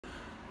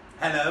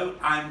Hello,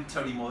 I'm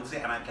Tony Maudsley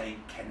and I play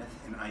Kenneth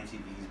in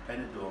ITV's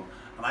Benidorm.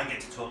 And I get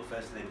to talk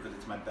first today because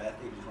it's my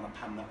birthday. I just want to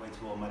pan that way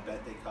to all my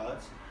birthday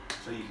cards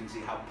so you can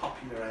see how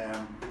popular I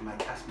am with my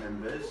cast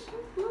members.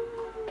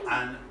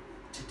 And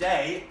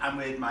today I'm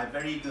with my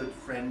very good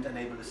friend and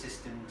able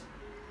assistant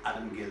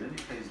Adam Gillen, who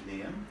plays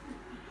Liam.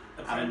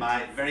 And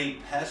my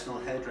very personal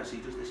hairdresser,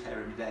 he does this hair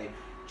every day,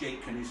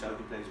 Jake Canuso,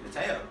 who plays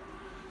Matteo.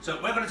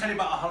 So we're going to tell you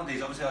about our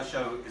holidays. Obviously our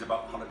show is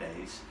about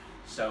holidays.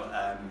 So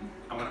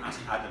I'm going to ask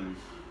Adam,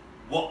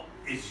 what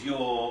is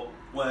your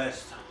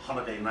worst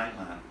holiday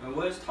nightmare? My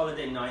worst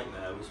holiday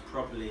nightmare was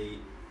probably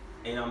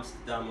in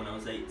Amsterdam when I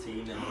was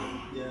 18 and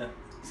yeah.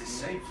 Is it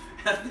safe?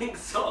 I think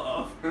sort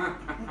of.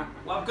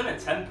 Well, I'm going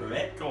to temper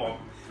it. Go on.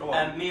 Go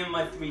on. Me and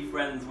my three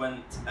friends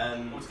went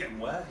What's getting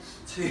worse?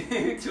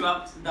 to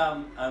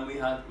Amsterdam and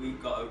we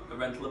got a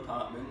rental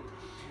apartment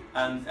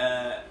and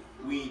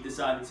we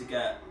decided to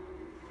get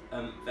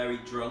very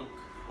drunk.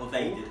 Well,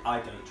 they did.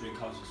 I don't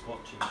drink. I was just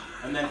watching.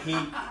 And then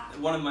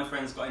one of my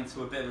friends got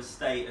into a bit of a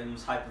state and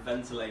was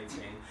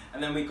hyperventilating.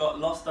 And then we got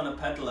lost on a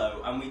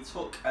pedalo, and we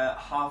took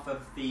half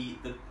of the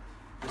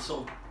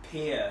sort of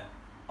pier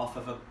off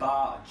of a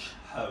barge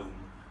home.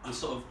 We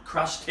sort of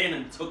crashed in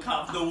and took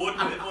half the wood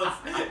with us.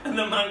 And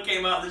the man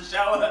came out of the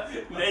shower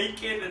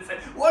naked and said,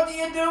 "What are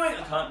you doing?"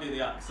 I can't do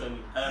the accent.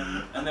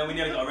 And then we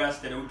nearly got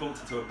arrested, and we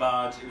bumped into a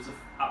barge. It was an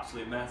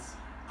absolute mess.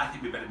 I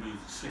think we better move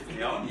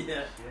swiftly on.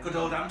 Yeah. Good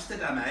old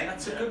Amsterdam, eh?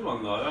 That's a good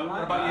one, though. I like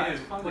what about that. you?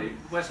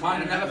 It's funny.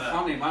 Mine are never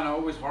funny. Mine are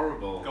always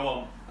horrible.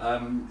 Go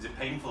on. Is it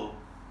painful?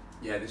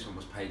 Yeah, this one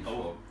was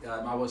painful.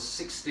 I was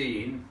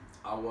 16.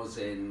 I was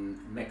in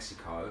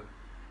Mexico.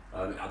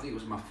 I think it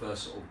was my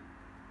first sort of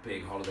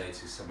big holiday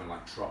to somewhere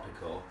like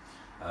tropical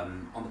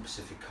on the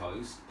Pacific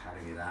coast.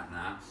 Padding it out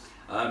now.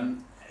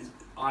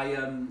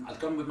 I'd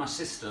gone with my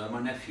sister, my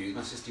nephew.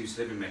 My sister used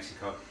to live in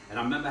Mexico, and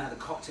I remember I had a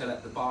cocktail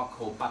at the bar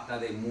called Pata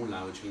de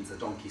Mula, which means the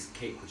donkey's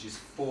kick, which is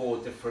 4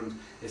 different.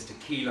 There's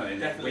tequila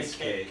in it,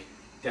 whiskey,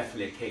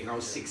 definitely a kick. And I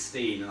was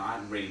 16, and I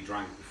hadn't really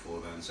drank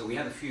before then, so we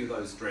had a few of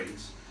those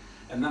drinks,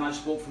 and then I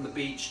just walked from the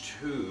beach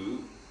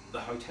to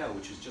the hotel,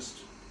 which is just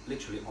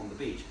literally on the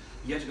beach.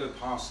 You had to go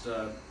past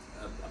a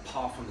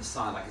path on the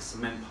side, like a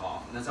cement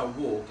path, and as I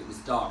walked, it was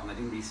dark, and I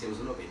didn't really see. I was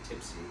a little bit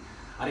tipsy.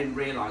 I didn't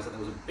realise that there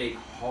was a big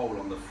hole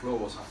on the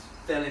floor, so I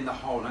fell in the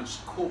hole and I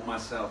just caught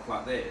myself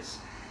like this,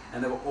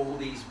 and there were all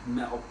these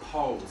metal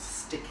poles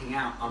sticking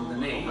out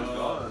underneath, oh my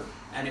God.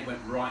 And it went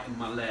right in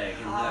my leg.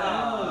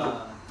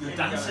 And, your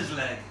dancer's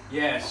leg.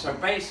 Yeah, so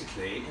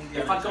basically,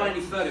 if I'd gone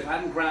any further, if I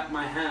hadn't grabbed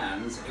my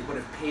hands, it would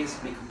have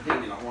pierced me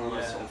completely, like one of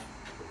those sort of,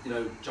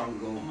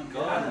 jungle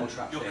animal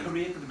trap Your things.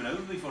 career could have been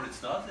over before it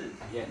started.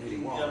 Yeah, it nearly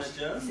was.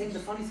 The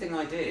funny thing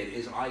I did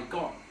is I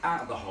got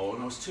out of the hole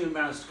and I was too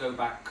embarrassed to go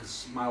back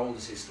because my older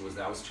sister was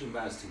there. I was too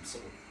embarrassed to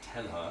sort of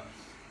tell her.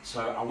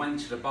 So I went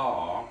to the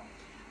bar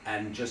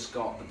and just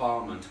got the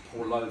barman to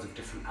pour loads of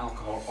different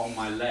alcohol on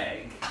my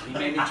leg. He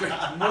made me drink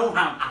more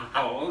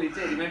alcohol. He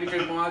did. He made me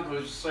drink more alcohol.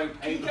 It was so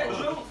painful. Can you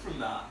get drunk from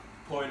that?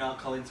 Pouring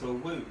alcohol into a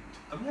wound?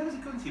 I mean, how does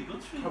it go into your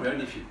bloodstream? Probably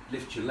only if you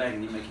lift your leg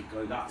and you make it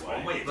go that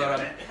way. Wait,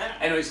 but,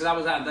 anyway, so that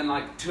was that. And then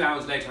like 2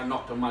 hours later I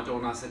knocked on my door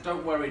and I said,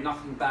 "Don't worry,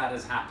 nothing bad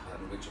has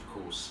happened," which of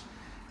course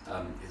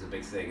is a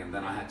big thing. And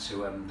then I had to,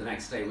 the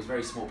next day, it was a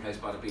very small place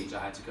by the beach, I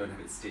had to go and have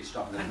it stitched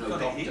up. And there's no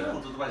doctor.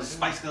 Healed, otherwise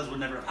Spice Girls would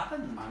never have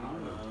happened. I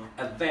know.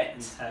 A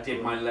vet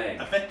did my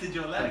leg. A vet did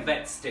your leg? A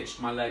vet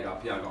stitched my leg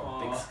up. Yeah, I got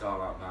a big scar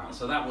like that.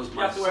 So that was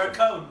my... You have to wear a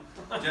cone.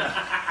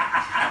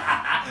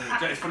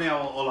 It's funny how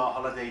all our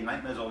holiday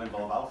nightmares all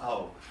involve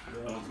alcohol.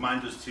 Yeah. Mine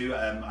does too.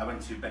 I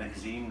went to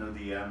Benidorm,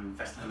 the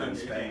festival in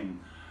Spain,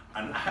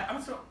 and I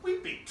was like, we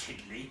big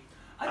tiddly.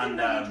 And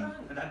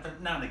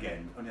now and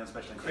again, only on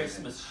special occasions.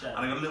 Christmas show. And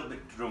I got a little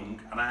bit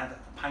drunk, and I had a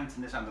pint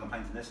in this hand and a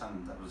pint in this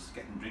hand. I was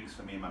getting drinks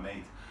for me and my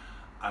mate,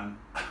 and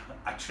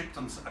I tripped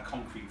on a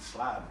concrete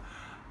slab.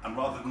 And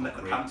rather than let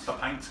the pints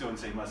go and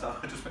save myself,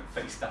 I just went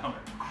face down.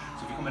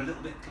 So if you come a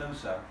little bit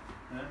closer,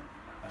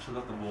 I still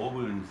got the war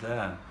wounds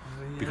there.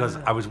 Because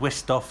I was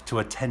whisked off to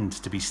a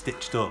tent to be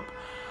stitched up.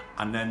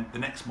 And then the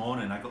next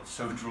morning, I got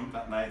so drunk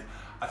that night,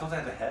 I thought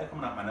I had a hair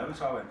coming out my nose,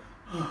 so I went,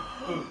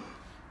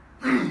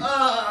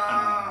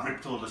 and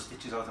ripped all the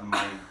stitches out and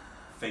my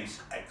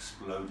face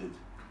exploded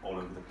all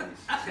over the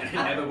place. It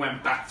never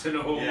went back to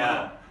normal.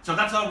 Yeah. So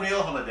that's our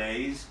real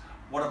holidays.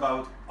 What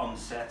about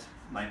on-set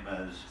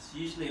nightmares? It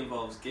usually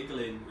involves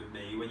giggling with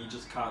me when you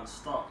just can't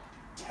stop.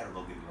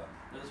 Terrible giggler.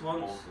 There's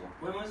one.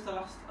 When was the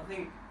last? I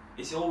think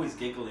it's always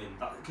giggling.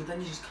 Because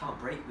then you just can't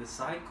break the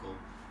cycle,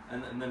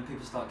 and then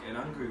people start getting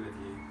angry with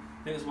you.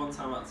 I think there was one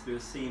time I had to do a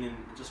scene in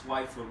just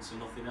white fronts and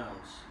nothing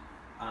else,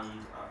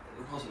 and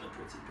it wasn't a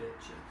pretty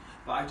picture.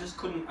 But I just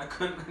couldn't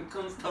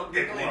stop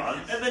giggling. It was.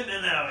 And then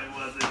no, it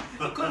wasn't.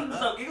 I couldn't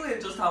stop giggling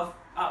just how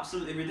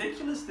absolutely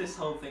ridiculous this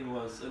whole thing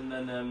was. And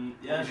then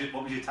yeah.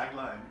 What was your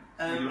tagline?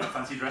 Were you at a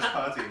fancy dress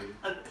party?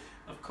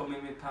 I've come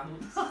in my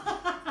pants.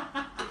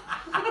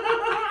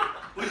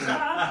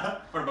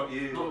 What about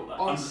you?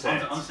 On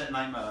set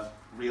nightmare,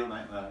 real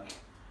nightmare.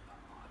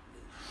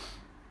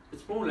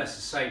 It's more or less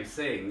the same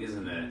thing,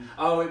 isn't it?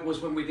 Oh, it was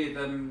when we did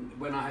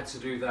when I had to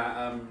do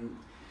that.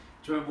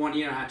 Do you remember one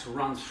year I had to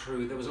run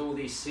through? There was all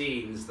these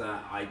scenes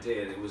that I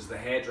did. It was the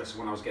hairdresser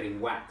when I was getting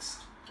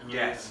waxed.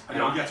 Yes, And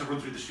you had to run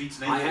through the streets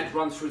naked. I had to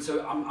run through,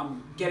 so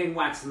I'm getting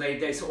waxed, and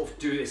they sort of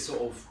do this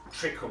sort of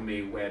trick on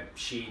me where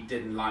she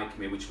didn't like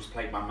me, which was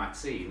played by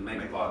Maxine, the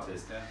makeup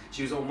artist. Yeah.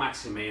 She was all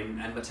waxing me, and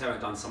Matteo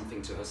had done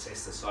something to her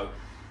sister, so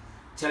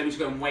telling me to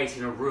go and wait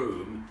in a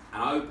room,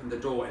 and I opened the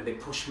door and they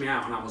pushed me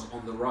out and I was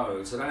on the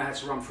road. So then I had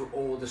to run through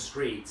all the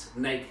streets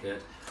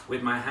naked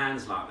with my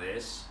hands like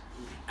this,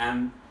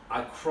 and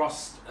I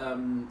crossed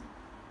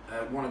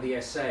one of the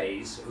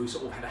SAs who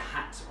sort of had a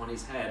hat on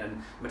his head,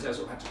 and Matteo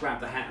sort of had to grab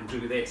the hat and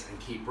do this and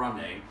keep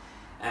running.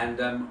 And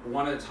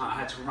one at a time I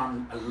had to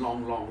run a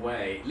long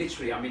way.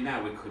 Literally, I mean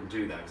now we couldn't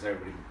do that because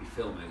everybody would be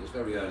filming. It was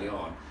very early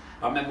on.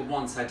 I remember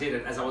once I did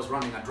it, as I was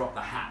running, I dropped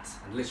the hat,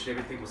 and literally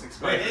everything was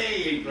exposed.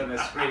 Hey! People and they're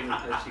screaming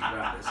that she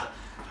grabbed it. So,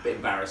 a bit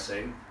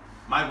embarrassing.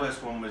 My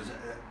worst one was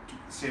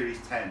series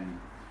 10.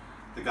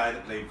 The guy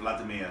that played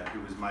Vladimir,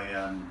 who was my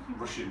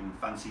Russian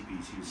fancy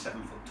piece, he was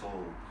 7 foot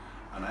tall,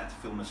 and I had to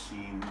film a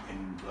scene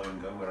in Blow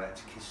and Go where I had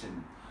to kiss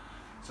him.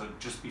 So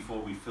just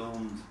before we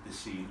filmed this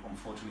scene,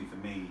 unfortunately for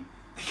me,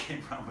 they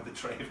came round with a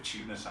tray of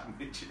tuna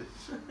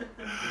sandwiches.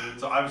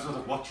 So I was sort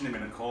of watching him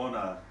in a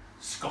corner,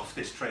 scoff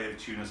this tray of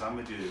tuna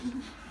sandwiches,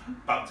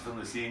 about to film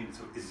the scene.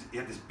 So he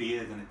had this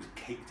beard and it was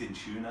caked in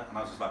tuna, and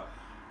I was just like,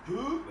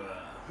 who?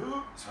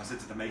 So I said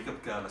to the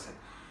makeup girl, I said,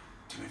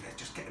 do me a favour,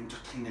 just get him,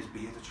 just clean his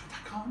beard. And she went,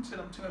 I can't,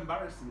 I'm too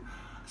embarrassed. And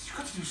I said, you've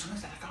got to do something.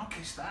 I said, I can't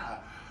kiss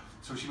that.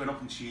 So she went up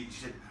and she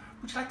said,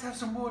 would you like to have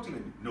some water? He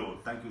went, no,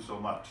 thank you so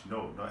much.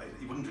 No,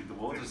 he wouldn't drink the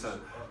water. So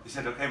he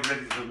said, okay, we're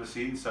ready to film the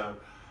scene. So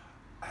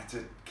I had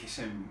to kiss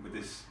him with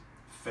this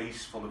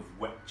face full of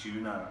wet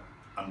tuna,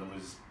 and there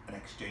was an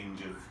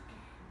exchange of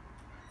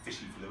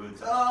fishy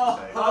fluids. It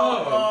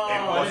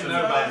wasn't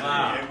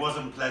pleasant. It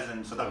wasn't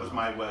pleasant. So that was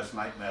my worst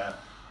nightmare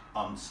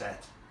on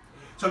set.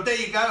 So there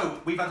you go.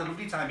 We've had a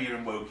lovely time here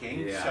in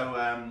Woking. Yeah.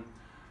 So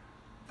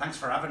thanks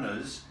for having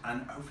us,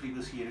 and hopefully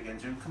we'll see you again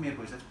soon. Come here,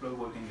 boys. Let's blow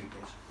Woking a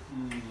bit.